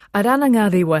Airana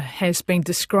Ngarewa has been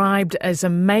described as a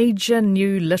major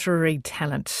new literary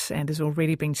talent and has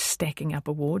already been stacking up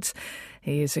awards.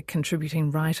 He is a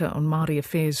contributing writer on Māori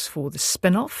affairs for The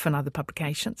Spin-Off and other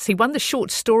publications. He won the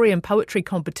short story and poetry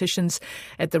competitions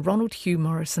at the Ronald Hugh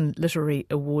Morrison Literary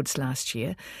Awards last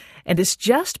year and has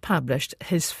just published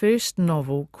his first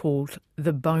novel called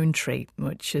The Bone Tree,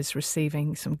 which is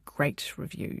receiving some great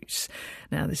reviews.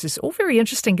 Now, this is all very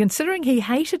interesting considering he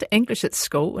hated English at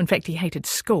school. In fact, he hated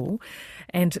school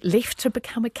and left to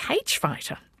become a cage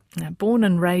fighter. Now, born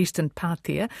and raised in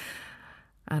Patea,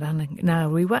 Airana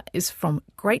Ngarewa is from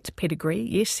great pedigree.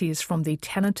 Yes, he is from the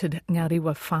talented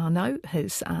Ngarewa whānau.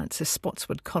 His aunt's a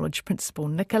Spotswood College principal,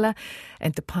 Nicola,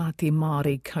 and Te Pati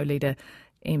Maori co-leader,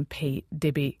 MP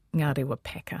Debbie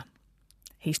Ngarewa-Packer.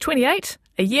 He's 28,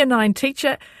 a Year 9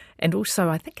 teacher, and also,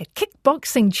 I think, a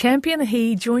kickboxing champion.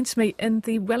 He joins me in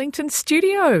the Wellington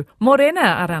studio. Morena,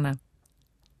 Airana.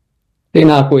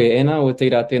 Tēnā koe, Anna, o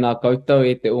tira tēnā koutou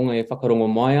e te unga e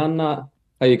whakarongo mai ana.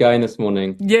 How are you going this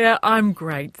morning? Yeah, I'm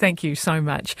great. Thank you so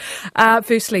much.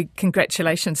 Firstly,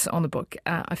 congratulations on the book.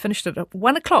 I finished it at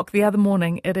 1 o'clock the other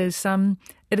morning. It is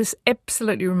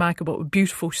absolutely remarkable, a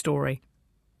beautiful story.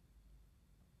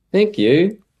 Thank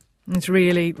you. It's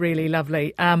really, really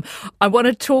lovely. I want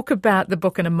to talk about the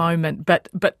book in a moment, but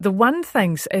the one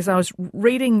things, as I was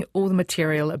reading all the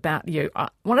material about you,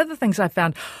 one of the things I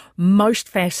found most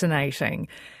fascinating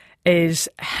is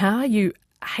how you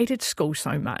hated school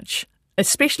so much,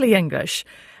 especially English,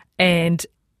 and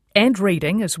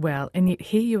reading as well, and yet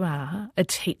here you are, a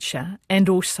teacher and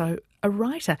also a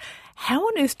writer. How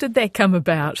on earth did that come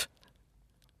about?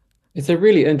 It's a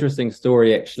really interesting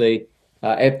story, actually.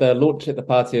 At the launch at the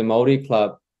Patea Maori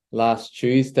Club last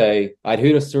Tuesday, I'd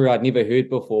heard a story I'd never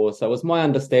heard before. So it was my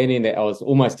understanding that I was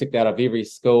almost kicked out of every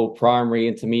school, primary,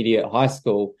 intermediate, high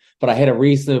school, but I had a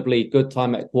reasonably good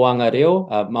time at Koanga Reo,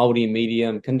 a Māori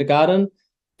medium kindergarten.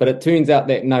 But it turns out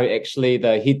that, no, actually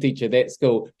the head teacher at that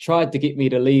school tried to get me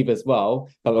to leave as well.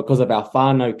 But because of our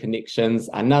whānau connections,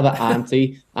 another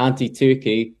auntie, Auntie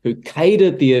Turkey, who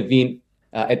catered the event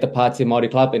at the Patea Maori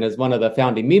Club and is one of the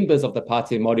founding members of the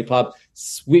Patea Maori Club,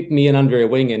 swept me in under her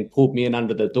wing and pulled me in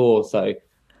under the door. So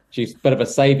she's a bit of a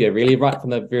saviour, really, right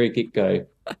from the very get-go.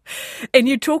 And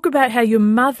you talk about how your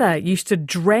mother used to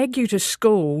drag you to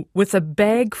school with a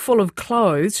bag full of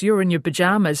clothes, you're in your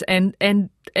pyjamas, and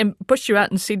push you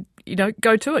out and said, you know,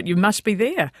 go to it, you must be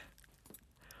there.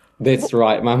 That's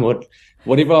right, Mum.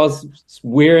 Whatever I was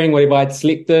wearing, whatever I'd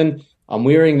slept in, I'm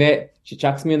wearing that. She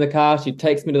chucks me in the car. She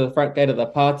takes me to the front gate of the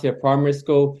Patea Primary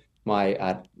School.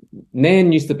 My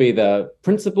nan used to be the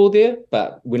principal there,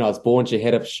 but when I was born, she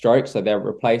had a stroke, so they were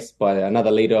replaced by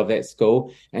another leader of that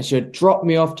school. And she would drop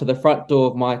me off to the front door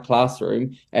of my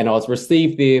classroom, and I was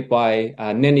received there by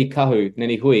Nani Kahu,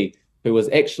 Nani Hui, who was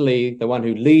actually the one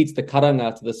who leads the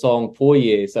karanga to the song 4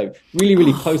 years. So really,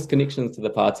 really close connections to the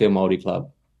Patea Maori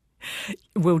Club.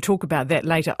 We'll talk about that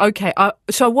later. Okay,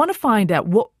 so I want to find out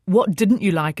what didn't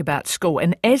you like about school?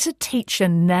 And as a teacher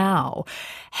now,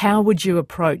 how would you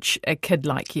approach a kid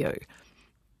like you?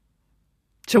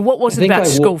 So what was it about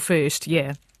school first?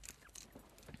 Yeah.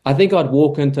 I think I'd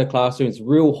walk into classrooms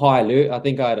real high alert. I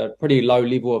think I had a pretty low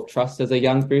level of trust as a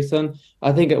young person.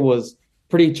 I think it was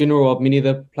pretty general of many of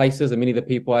the places and many of the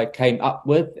people I came up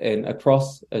with and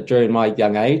across during my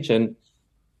young age. And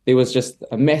there was just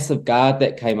a massive guard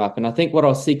that came up. And I think what I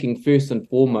was seeking first and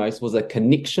foremost was a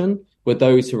connection with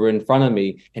those who were in front of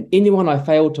me. And anyone I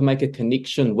failed to make a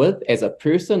connection with as a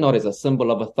person, not as a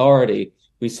symbol of authority,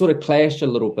 we sort of clashed a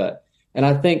little bit. And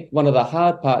I think one of the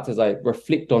hard parts as I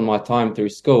reflect on my time through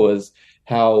school is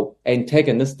how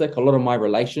antagonistic a lot of my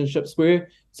relationships were.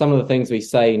 Some of the things we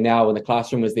say now in the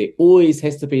classroom is there always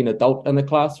has to be an adult in the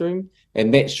classroom,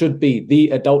 and that should be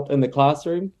the adult in the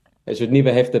classroom. It should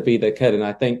never have to be the kid. And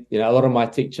I think, you know, a lot of my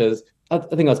teachers, I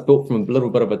think I was built from a little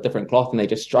bit of a different cloth and they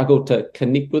just struggled to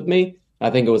connect with me.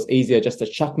 I think it was easier just to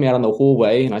chuck me out in the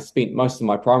hallway. And I spent most of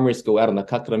my primary school out in the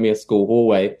Kakaramia school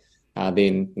hallway,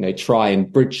 then, you know, try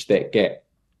and bridge that gap.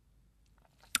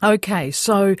 Okay,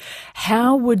 so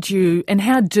how would you, and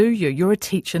how do you, you're a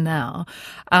teacher now,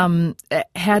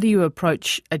 how do you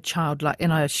approach a child like,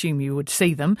 and I assume you would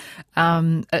see them,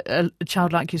 a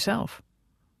child like yourself?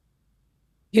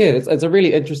 Yeah, it's a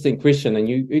really interesting question. And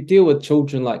you deal with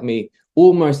children like me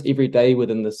almost every day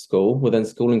within the school, within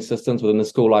schooling systems, within the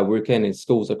school I work in and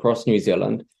schools across New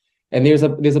Zealand. And there's a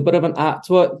bit of an art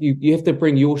to it. You have to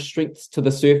bring your strengths to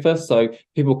the surface. So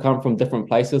people come from different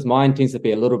places. Mine tends to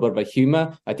be a little bit of a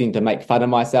humor. I tend to make fun of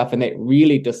myself, and that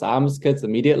really disarms kids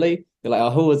immediately. They're like,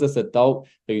 oh, who is this adult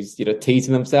who's,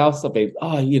 teasing themselves? I'll be,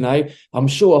 I'm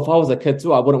sure if I was a kid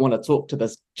too, I wouldn't want to talk to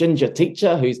this ginger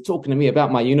teacher who's talking to me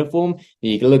about my uniform. And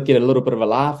you can get a little bit of a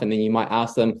laugh, and then you might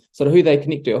ask them sort of who they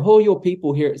connect to. Who are your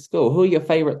people here at school? Who are your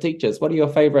favorite teachers? What are your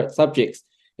favorite subjects?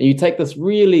 And you take this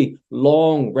really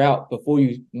long route before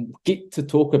you get to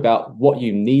talk about what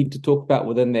you need to talk about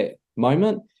within that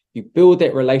moment. You build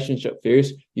that relationship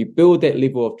first. You build that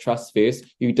level of trust first.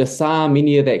 You disarm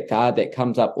any of that guard that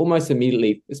comes up almost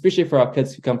immediately, especially for our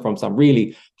kids who come from some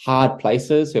really hard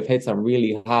places, who have had some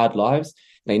really hard lives.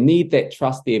 They need that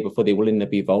trust there before they're willing to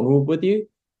be vulnerable with you.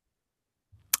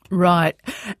 Right.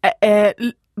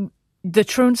 The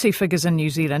truancy figures in New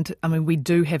Zealand, I mean, we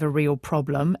do have a real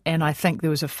problem. And I think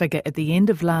there was a figure at the end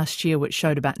of last year which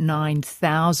showed about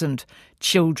 9,000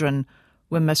 children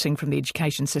were missing from the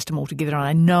education system altogether. And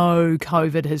I know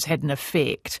COVID has had an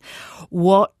effect.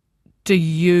 What do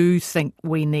you think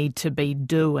we need to be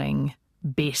doing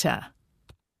better?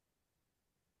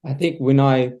 I think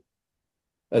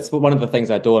it's one of the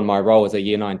things I do in my role as a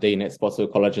Year 9 Dean at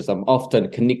Spotswood College is I'm often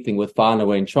connecting with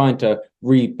whānau and trying to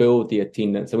rebuild the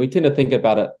attendance. And we tend to think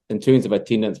about it in terms of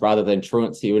attendance rather than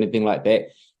truancy or anything like that.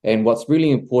 And what's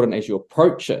really important as you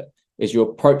approach it is you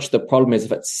approach the problem as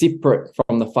if it's separate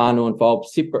from the whānau involved,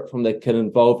 separate from the kid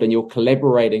involved, and you're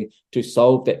collaborating to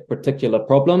solve that particular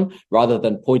problem rather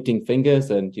than pointing fingers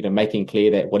and making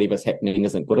clear that whatever's happening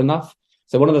isn't good enough.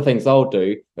 So one of the things I'll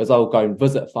do is I'll go and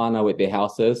visit whānau at their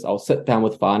houses. I'll sit down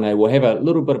with whānau. We'll have a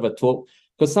little bit of a talk,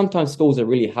 because sometimes school's a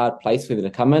really hard place for them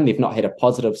to come in. They've not had a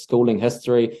positive schooling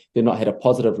history. They've not had a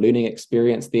positive learning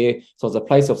experience there. So it's a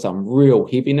place of some real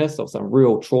heaviness, of some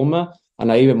real trauma. I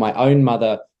know even my own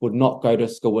mother would not go to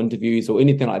school interviews or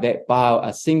anything like that, bar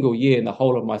a single year in the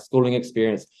whole of my schooling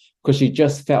experience, because she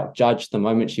just felt judged the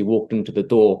moment she walked into the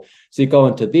door. So you go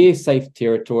into their safe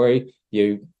territory,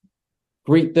 you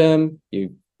greet them,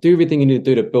 you do everything you need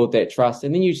to do to build that trust,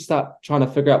 and then you start trying to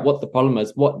figure out what the problem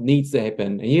is, what needs to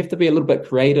happen, and you have to be a little bit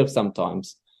creative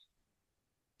sometimes.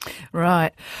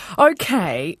 Right.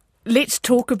 Okay. Let's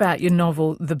talk about your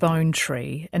novel, The Bone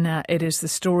Tree. And it is the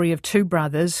story of two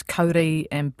brothers, Kauri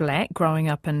and Black, growing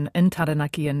up in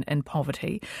Taranaki in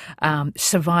poverty,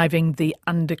 surviving the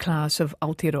underclass of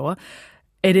Aotearoa.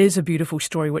 It is a beautiful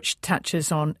story which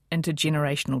touches on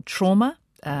intergenerational trauma,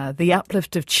 the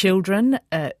uplift of children,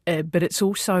 but it's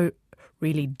also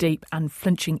really deep,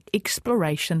 unflinching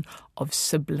exploration of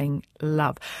sibling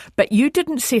love. But you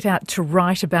didn't set out to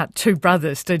write about two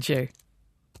brothers, did you?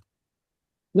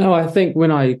 No, I think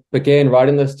when I began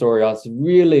writing this story, I was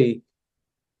really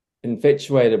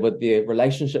infatuated with the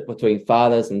relationship between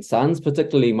fathers and sons,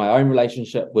 particularly my own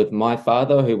relationship with my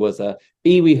father, who was a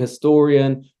iwi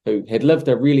historian, who had lived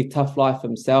a really tough life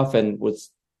himself and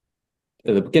was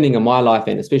at the beginning of my life,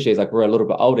 and especially as I grew a little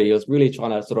bit older, he was really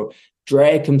trying to sort of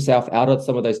drag himself out of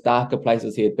some of those darker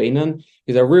places he had been in.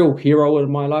 He's a real hero in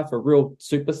my life, a real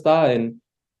superstar, and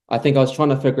I think I was trying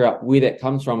to figure out where that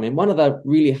comes from. And one of the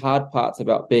really hard parts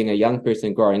about being a young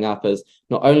person growing up is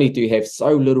not only do you have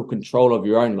so little control of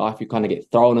your own life, you kind of get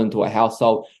thrown into a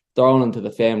household, thrown into the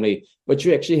family, but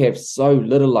you actually have so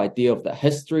little idea of the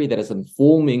history that is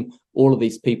informing all of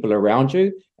these people around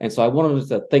you. And so I wanted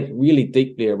to think really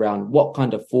deeply around what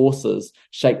kind of forces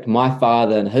shaped my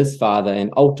father and his father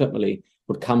and ultimately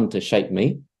would come to shape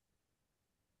me.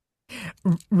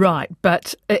 Right,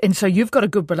 and so you've got a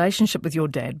good relationship with your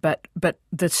dad, but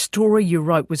the story you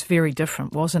wrote was very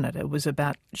different, wasn't it? It was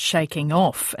about shaking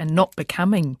off and not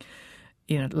becoming,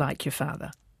 like your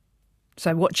father.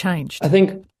 So what changed? I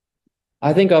think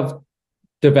I've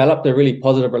developed a really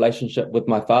positive relationship with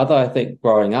my father. I think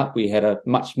growing up, we had a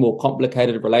much more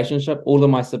complicated relationship. All of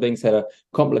my siblings had a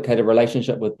complicated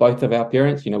relationship with both of our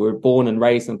parents. We were born and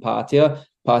raised in Patea.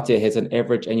 Patea has an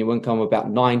average annual income of about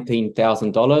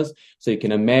 $19,000. So you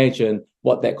can imagine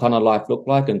what that kind of life looked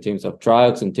like in terms of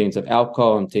drugs, in terms of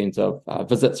alcohol, in terms of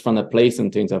visits from the police,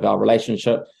 in terms of our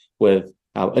relationship with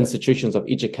our institutions of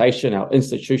education, our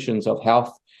institutions of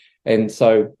health. And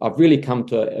so I've really come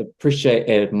to appreciate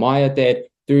and admire Dad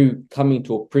through coming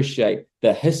to appreciate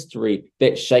the history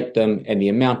that shaped him and the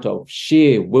amount of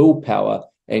sheer willpower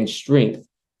and strength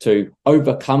to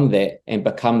overcome that and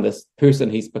become this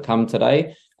person he's become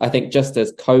today. I think just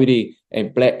as Cody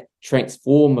and Black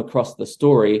transform across the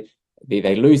story,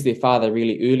 they lose their father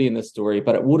really early in the story,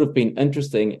 but it would have been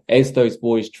interesting as those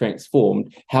boys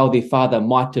transformed, how their father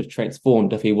might have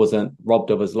transformed if he wasn't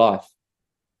robbed of his life.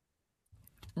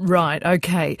 Right,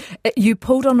 okay. You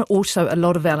pulled on also a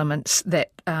lot of elements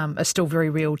that are still very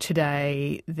real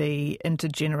today, the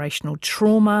intergenerational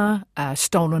trauma,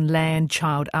 stolen land,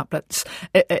 child uplifts.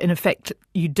 In effect,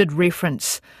 you did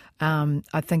reference,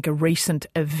 I think, a recent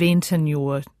event in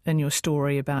your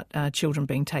story about children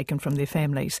being taken from their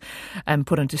families and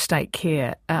put into state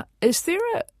care. Is there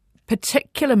a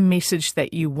particular message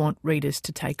that you want readers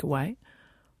to take away?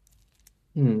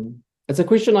 It's a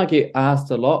question I get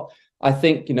asked a lot. I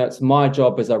think, it's my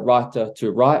job as a writer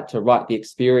to write the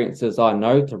experiences I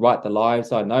know, to write the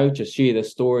lives I know, to share the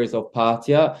stories of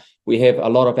Patea. We have a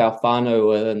lot of our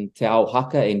whānau in te ao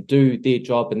haka and do their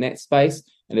job in that space.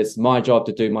 And it's my job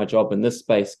to do my job in this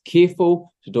space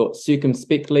careful, to do it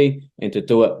circumspectly, and to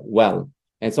do it well.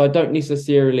 And so I don't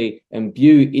necessarily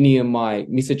imbue any of my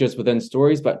messages within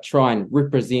stories, but try and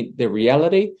represent the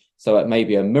reality. So it may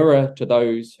be a mirror to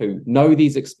those who know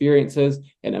these experiences,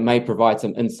 and it may provide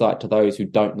some insight to those who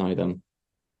don't know them.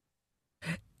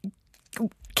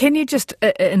 Can you just,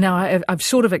 now I've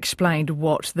sort of explained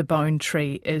what the Bone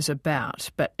Tree is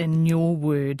about, but in your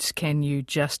words, can you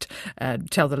just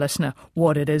tell the listener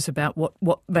what it is about,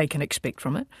 what they can expect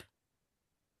from it?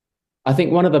 I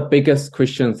think one of the biggest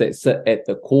questions that sit at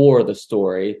the core of the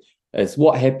story is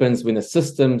what happens when the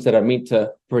systems that are meant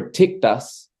to protect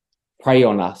us prey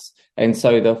on us. And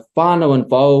so the whānau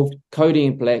involved, Cody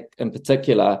and Black in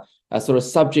particular, are sort of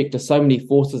subject to so many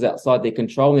forces outside their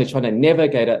control, and they're trying to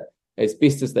navigate it as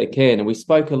best as they can. And we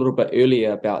spoke a little bit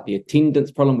earlier about the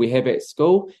attendance problem we have at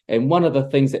school. And one of the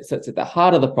things that sits at the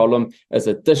heart of the problem is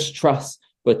a distrust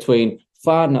between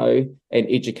whānau and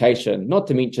education, not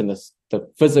to mention the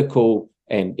physical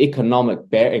and economic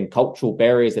and cultural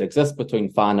barriers that exist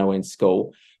between whānau and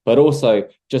school, but also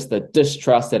just the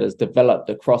distrust that has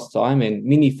developed across time. And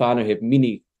many whānau have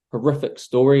many horrific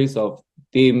stories of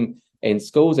them and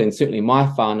schools, and certainly my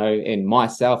whānau and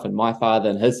myself and my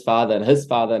father and his father and his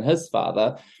father and his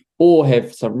father all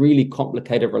have some really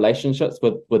complicated relationships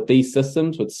with these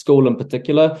systems, with school in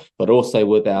particular, but also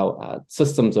with our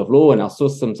systems of law and our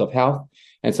systems of health.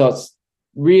 And so it's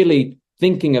really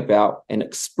thinking about and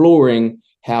exploring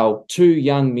how two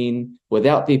young men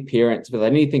without their parents, without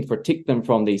anything to protect them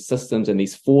from these systems and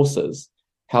these forces,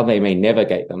 how they may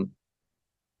navigate them.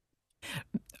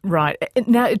 Right.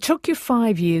 Now, it took you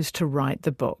 5 years to write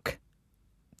the book,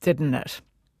 didn't it?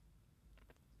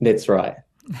 That's right.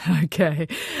 Okay.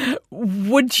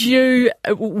 Would you,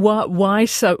 why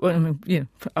so,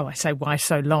 I say why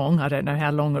so long? I don't know how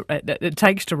long it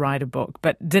takes to write a book,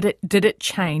 but did it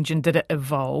change and did it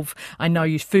evolve? I know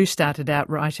you first started out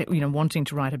writing, wanting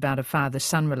to write about a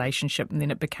father-son relationship, and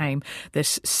then it became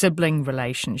this sibling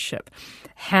relationship.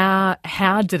 How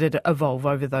did it evolve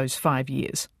over those 5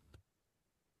 years?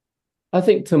 I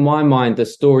think to my mind, the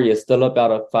story is still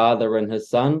about a father and his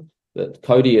son, that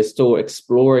Cody is still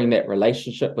exploring that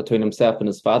relationship between himself and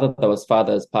his father, though his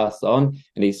father has passed on,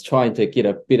 and he's trying to get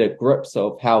a better grips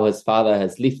of how his father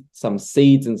has left some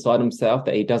seeds inside himself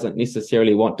that he doesn't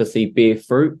necessarily want to see bear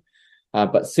fruit.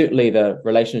 But certainly the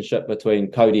relationship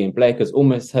between Cody and Black is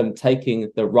almost him taking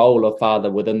the role of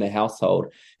father within the household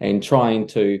and trying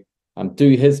to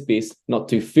do his best not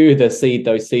to further seed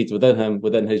those seeds within him,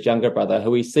 within his younger brother,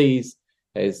 who he sees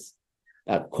as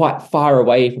quite far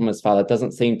away from his father,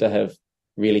 doesn't seem to have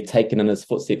really taken in his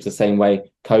footsteps the same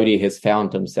way Cody has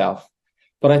found himself.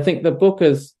 But I think the book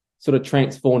has sort of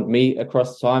transformed me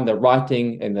across time. The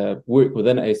writing and the work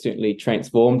within it has certainly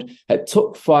transformed. It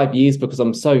took 5 years because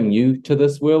I'm so new to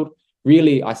this world.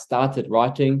 Really, I started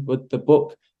writing with the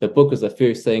book. The book is the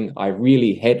first thing I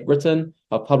really had written.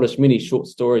 I've published many short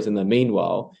stories in the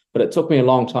meanwhile, but it took me a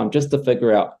long time just to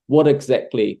figure out what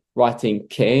exactly writing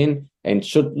can and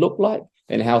should look like,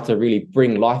 and how to really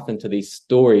bring life into these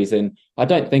stories. And I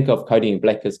don't think of Cody and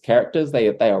Black as characters. They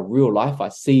are real life. I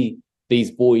see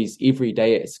these boys every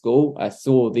day at school. I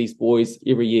saw these boys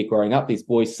every year growing up. These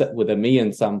boys sit within me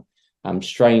in some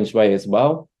strange way as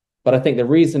well. But I think the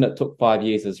reason it took 5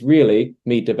 years is really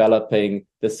me developing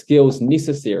the skills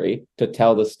necessary to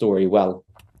tell the story well.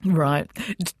 Right.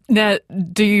 Now,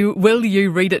 will you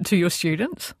read it to your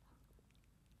students?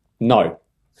 No.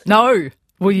 No.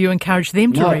 Will you encourage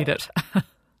them to read it?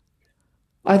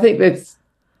 I think that's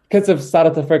kids have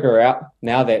started to figure out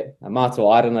now that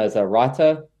Mātua Airana is a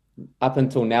writer. Up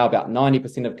until now, about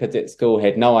 90% of kids at school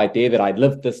had no idea that I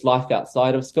lived this life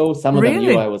outside of school. Some of them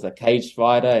knew I was a cage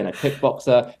fighter and a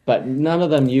kickboxer, but none of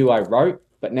them knew I wrote.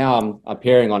 But now I'm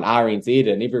appearing on RNZ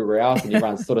and everywhere else, and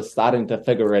everyone's sort of starting to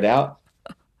figure it out.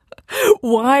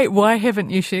 Why haven't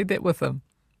you shared that with them?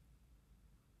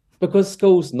 Because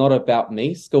school's not about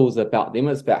me, school's about them.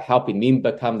 It's about helping them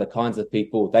become the kinds of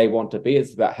people they want to be.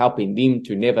 It's about helping them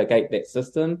to navigate that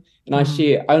system. And I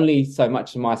share only so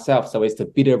much of myself so as to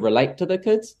better relate to the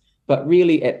kids. But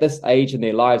really at this age in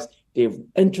their lives, they're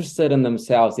interested in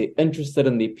themselves. They're interested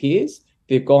in their peers.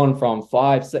 They've gone from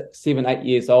 5, 6, 7, 8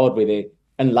 years old where they're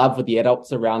in love with the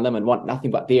adults around them and want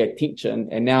nothing but their attention.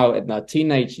 And now in their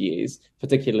teenage years,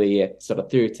 particularly at sort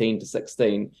of 13 to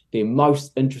 16, they're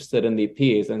most interested in their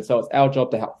peers. And so it's our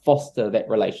job to help foster that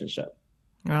relationship.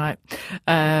 Right.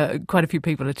 Quite a few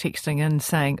people are texting in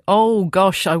saying, oh,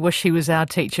 gosh, I wish he was our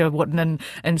teacher. What an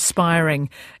inspiring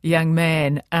young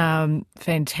man.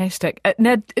 Fantastic.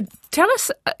 Now, tell us,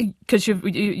 because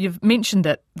you've mentioned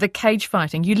it, the cage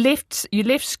fighting. You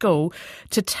left school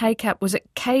to take up, was it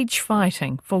cage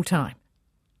fighting full time?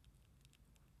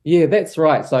 Yeah, that's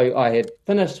right. So I had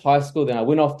finished high school, then I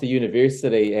went off to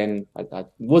university, and I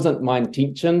wasn't my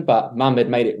intention, but Mum had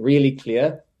made it really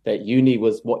clear that uni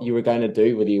was what you were going to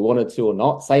do, whether you wanted to or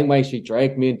not. Same way she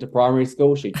dragged me into primary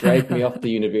school, she dragged me off to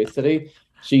university.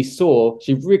 She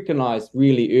recognized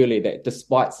really early that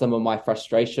despite some of my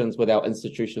frustrations with our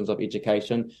institutions of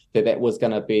education, that was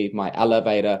going to be my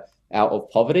elevator out of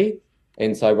poverty.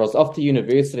 And so I was off to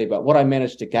university, but what I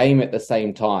managed to gain at the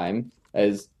same time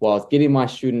is while I was getting my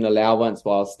student allowance,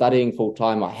 while I was studying full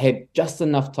time, I had just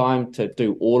enough time to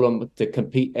do all of them, to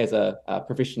compete as a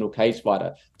professional cage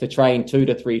fighter, to train 2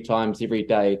 to 3 times every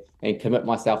day and commit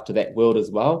myself to that world as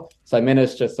well. So I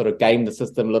managed to sort of game the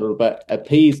system a little bit,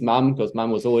 appease Mum, because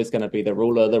Mum was always going to be the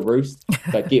ruler of the roost,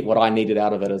 but get what I needed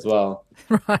out of it as well.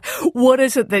 Right. What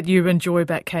is it that you enjoy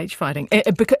about cage fighting?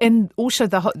 And also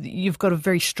you've got a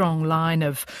very strong line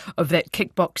of that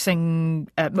kickboxing,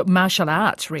 martial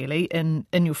arts really in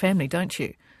your family, don't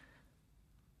you?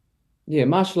 Yeah,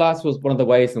 martial arts was one of the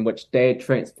ways in which Dad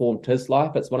transformed his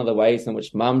life. It's one of the ways in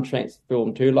which Mum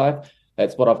transformed her life.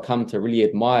 That's what I've come to really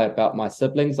admire about my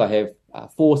siblings. I have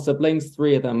 4 siblings.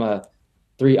 3 of them I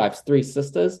have 3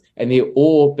 sisters, and they've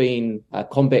all been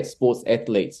combat sports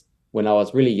athletes. When I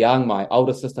was really young, my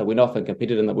older sister went off and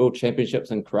competed in the world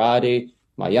championships in karate.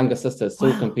 My younger sister is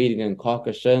still competing in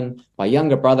kyokushin. My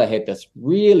younger brother had this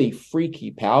really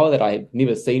freaky power that I had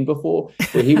never seen before,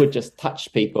 where he would just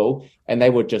touch people and they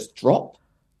would just drop.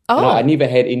 Oh. I never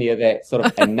had any of that sort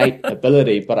of innate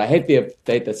ability, but I had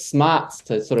the smarts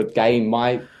to sort of gain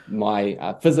my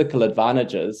physical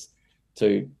advantages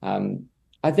to,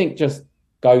 I think, just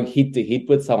go head to head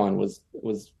with someone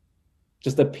was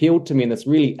just appealed to me in this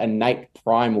really innate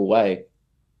primal way.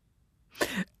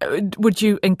 Would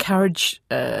you encourage,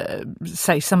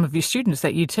 say, some of your students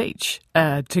that you teach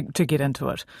to get into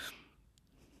it?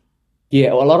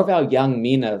 Yeah, well, a lot of our young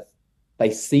men they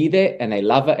see that and they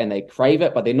love it and they crave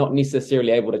it, but they're not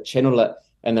necessarily able to channel it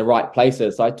in the right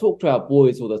places. So I talk to our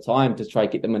boys all the time to try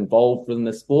to get them involved in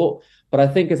the sport. But I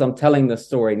think as I'm telling this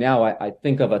story now, I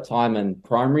think of a time in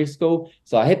primary school.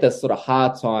 So I had this sort of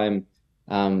hard time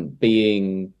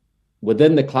being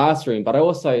within the classroom, but I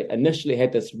also initially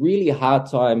had this really hard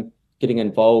time getting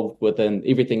involved within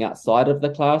everything outside of the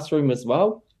classroom as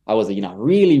well. I was a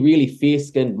really, really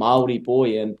fair-skinned Maori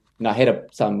boy, and I had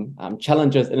some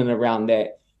challenges in and around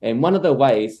that. And one of the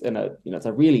ways, it's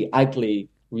a really ugly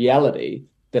reality,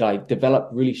 that I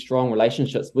developed really strong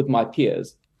relationships with my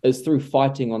peers is through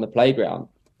fighting on the playground.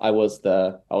 I was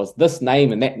this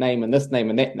name and that name and this name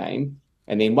and that name,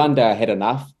 and then one day I had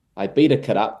enough. I beat a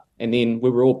kid up, and then we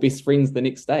were all best friends the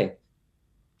next day.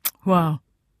 Wow.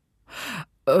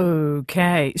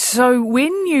 Okay. So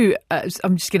when you,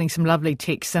 I'm just getting some lovely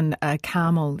texts, and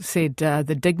Carmel said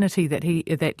the dignity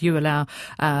that you allow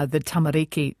the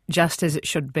tamariki, just as it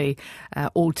should be.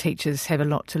 All teachers have a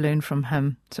lot to learn from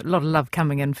him. So a lot of love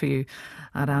coming in for you,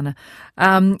 Airana.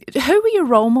 Who were your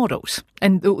role models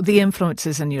and the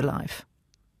influences in your life?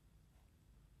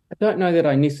 I don't know that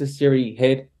I necessarily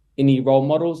had any role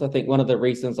models. I think one of the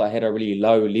reasons I had a really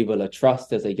low level of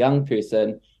trust as a young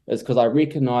person is because I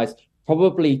recognized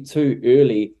probably too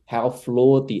early how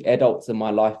flawed the adults in my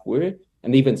life were.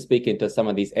 And even speaking to some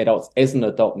of these adults as an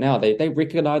adult now, they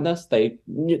recognized us. I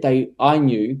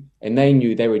knew, and they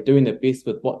knew they were doing the best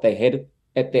with what they had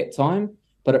at that time,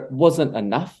 but it wasn't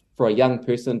enough for a young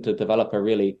person to develop a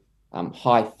really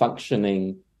high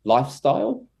functioning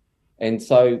lifestyle. And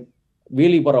so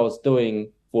really what I was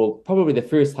doing for probably the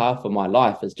first half of my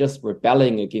life is just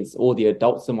rebelling against all the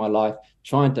adults in my life,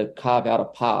 trying to carve out a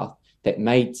path that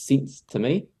made sense to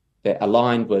me, that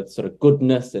aligned with sort of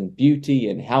goodness and beauty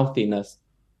and healthiness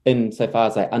insofar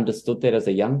as I understood that as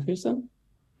a young person.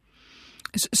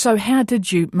 So how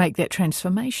did you make that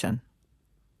transformation?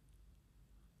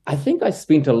 I think I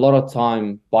spent a lot of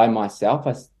time by myself.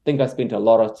 I think I spent a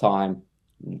lot of time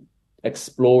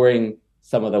exploring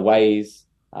some of the ways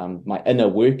my inner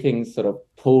workings sort of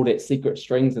pulled at secret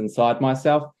strings inside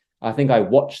myself. I think I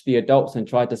watched the adults and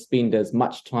tried to spend as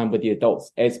much time with the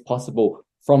adults as possible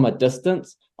from a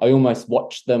distance. I almost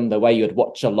watched them the way you'd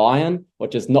watch a lion,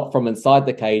 which is not from inside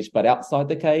the cage, but outside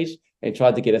the cage, and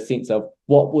tried to get a sense of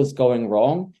what was going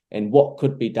wrong and what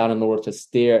could be done in order to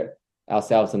steer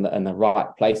ourselves in the right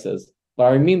places. But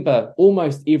I remember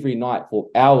almost every night for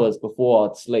hours before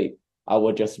I'd sleep, I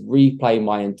would just replay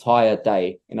my entire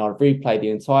day, and I'd replay the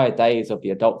entire days of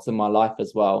the adults in my life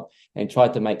as well, and try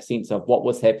to make sense of what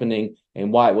was happening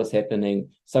and why it was happening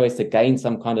so as to gain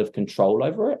some kind of control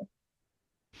over it.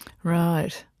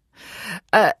 Right.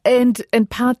 And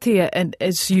Patea, and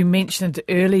as you mentioned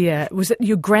earlier, was it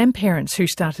your grandparents who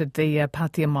started the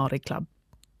Patea Maori Club?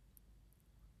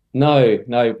 No.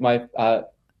 My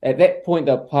at that point,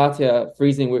 the Patea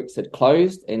freezing works had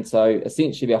closed, and so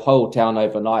essentially the whole town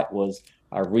overnight was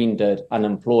rendered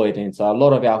unemployed, and so a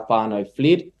lot of our whānau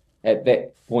fled. At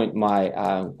that point, my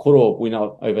koro went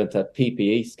over to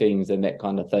PPE schemes and that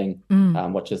kind of thing,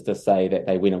 which is to say that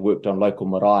they went and worked on local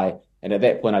marae. And at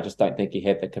that point, I just don't think he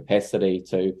had the capacity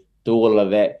to do all of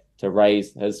that, to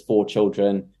raise his 4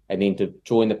 children and then to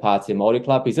join the Patea Maori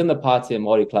Club. He's in the Patea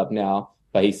Maori Club now,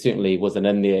 but he certainly wasn't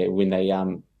in there when they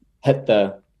hit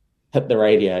the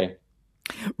radio.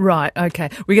 Right, okay.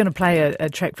 We're going to play a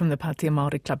track from the Patea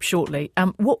Maori Club shortly.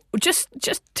 Just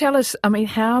tell us, I mean,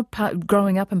 how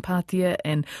growing up in Patea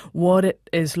and what it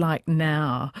is like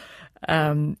now.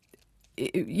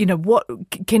 What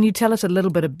can you tell us a little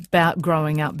bit about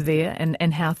growing up there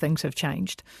and how things have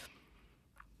changed?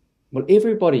 Well,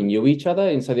 everybody knew each other,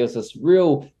 and so there was this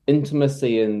real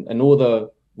intimacy in all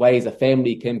the ways a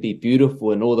family can be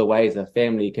beautiful and all the ways a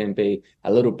family can be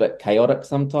a little bit chaotic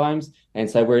sometimes. And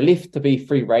so we're left to be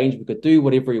free range. We could do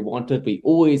whatever we wanted. We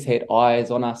always had eyes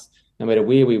on us, no matter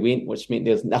where we went, which meant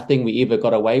there's nothing we ever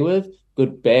got away with,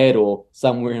 good, bad, or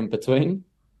somewhere in between.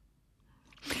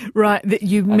 Right.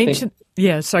 You mentioned...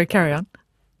 sorry, carry on.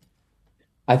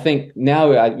 I think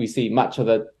now we see much of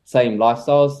the same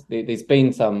lifestyles. There's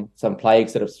been some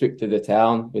plagues that have swept through the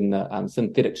town. When the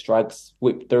synthetic drugs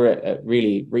swept through it, it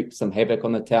really wreaked some havoc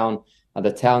on the town.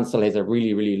 The town still has a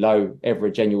really, really low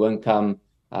average annual income,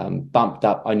 bumped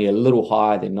up only a little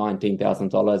higher than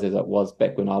 $19,000 as it was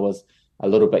back when I was a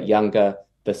little bit younger.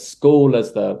 The school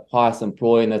is the highest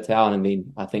employer in the town, and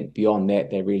then I think beyond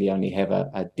that, they really only have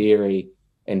a dairy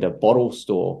and a bottle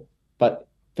store. But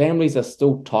families are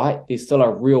still tight. There's still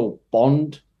a real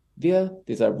bond there.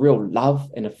 There's a real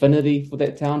love and affinity for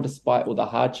that town, despite all the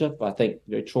hardship. I think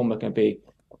trauma can be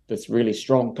this really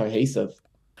strong, cohesive.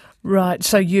 Right.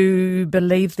 So you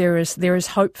believe there is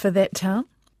hope for that town?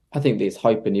 I think there's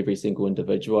hope in every single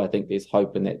individual. I think there's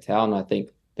hope in that town. I think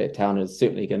that town is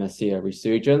certainly going to see a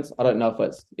resurgence. I don't know if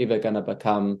it's ever going to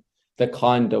become the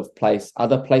kind of place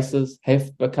other places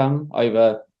have become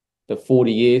over the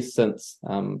 40 years since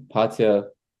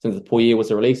since the Poie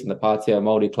was released and the Patea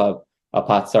Maori Club, the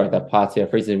Patea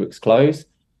Freezing Works closed.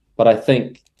 But I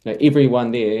think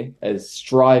everyone there is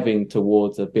striving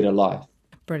towards a better life.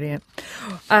 Brilliant.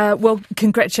 Well,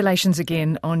 congratulations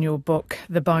again on your book,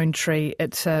 The Bone Tree.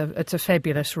 It's a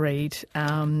fabulous read.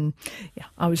 I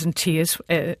was in tears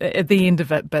at the end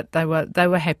of it, but they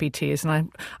were happy tears.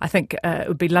 And I think it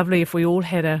would be lovely if we all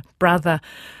had a brother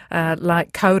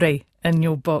like Kauri in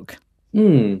your book.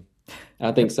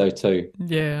 I think so too.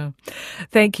 Yeah.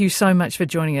 Thank you so much for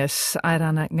joining us,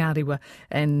 Airana Ngarewa,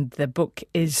 and the book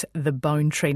is The Bone Tree.